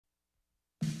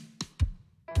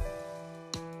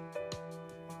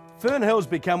Fernhill's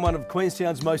become one of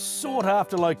Queenstown's most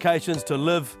sought-after locations to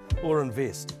live or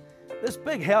invest. This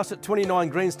big house at 29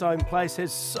 Greenstone Place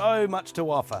has so much to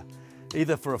offer,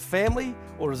 either for a family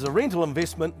or as a rental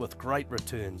investment with great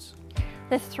returns.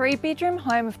 This 3-bedroom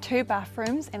home with 2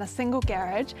 bathrooms and a single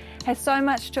garage has so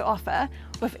much to offer,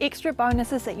 with extra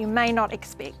bonuses that you may not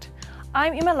expect.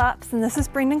 I'm Emma Lupps and this is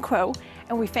Brendan Quill,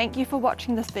 and we thank you for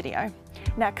watching this video.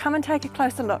 Now come and take a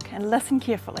closer look and listen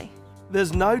carefully.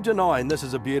 There's no denying this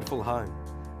is a beautiful home.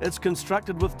 It's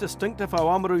constructed with distinctive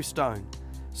Oamaru stone,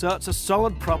 so it's a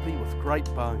solid property with great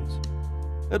bones.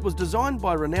 It was designed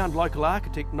by renowned local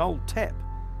architect Noel Tapp,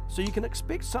 so you can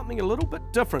expect something a little bit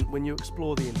different when you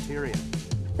explore the interior.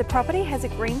 The property has a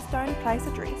Greenstone Place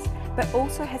address, but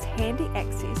also has handy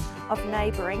access of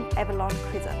neighbouring Avalon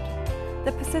Crescent.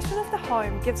 The position of the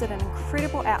home gives it an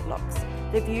incredible outlook.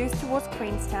 The views towards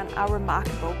Queenstown are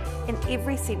remarkable in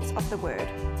every sense of the word.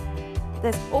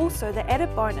 There's also the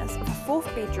added bonus of a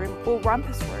 4th bedroom or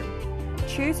rumpus room.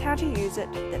 Choose how to use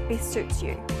it that best suits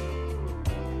you.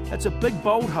 It's a big,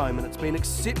 bold home and it's been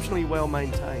exceptionally well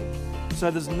maintained,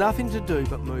 so there's nothing to do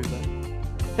but move in.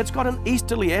 It's got an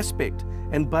easterly aspect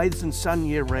and bathes in sun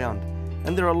year round,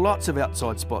 and there are lots of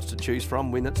outside spots to choose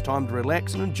from when it's time to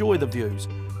relax and enjoy the views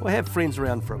or have friends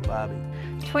around for a barbie.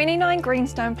 29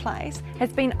 Greenstone Place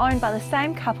has been owned by the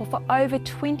same couple for over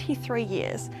 23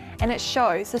 years, and it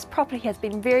shows this property has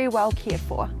been very well cared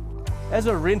for. As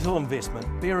a rental investment,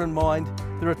 bear in mind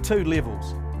there are 2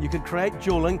 levels. You could create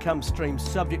dual income streams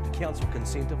subject to council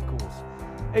consent, of course.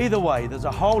 Either way, there's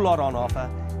a whole lot on offer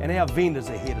and our vendors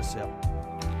are here to sell.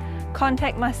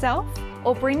 Contact myself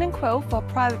or Brendan Quill for a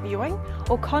private viewing,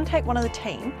 or contact one of the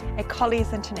team at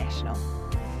Colliers International.